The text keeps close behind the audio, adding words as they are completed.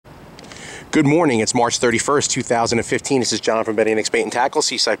Good morning, it's March 31st, 2015. This is John from Betty Nick's Bait and Tackle,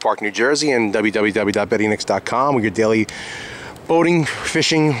 Seaside Park, New Jersey, and www.bettynicks.com with your daily boating,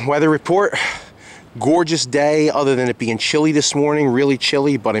 fishing, weather report. Gorgeous day, other than it being chilly this morning, really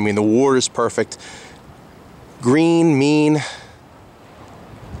chilly, but I mean the water's perfect. Green, mean,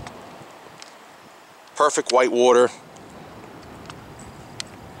 perfect white water.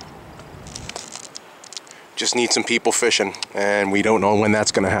 Just need some people fishing, and we don't know when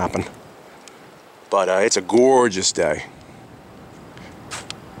that's going to happen. But it's a gorgeous day.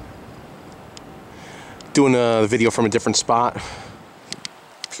 Doing a video from a different spot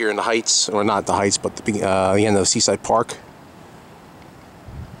here in the Heights, or not the Heights, but the end of the Seaside Park.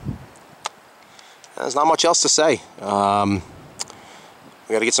 There's not much else to say. We got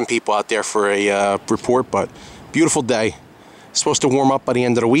to get some people out there for a report, but beautiful day. It's supposed to warm up by the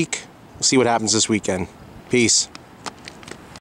end of the week. We'll see what happens this weekend. Peace.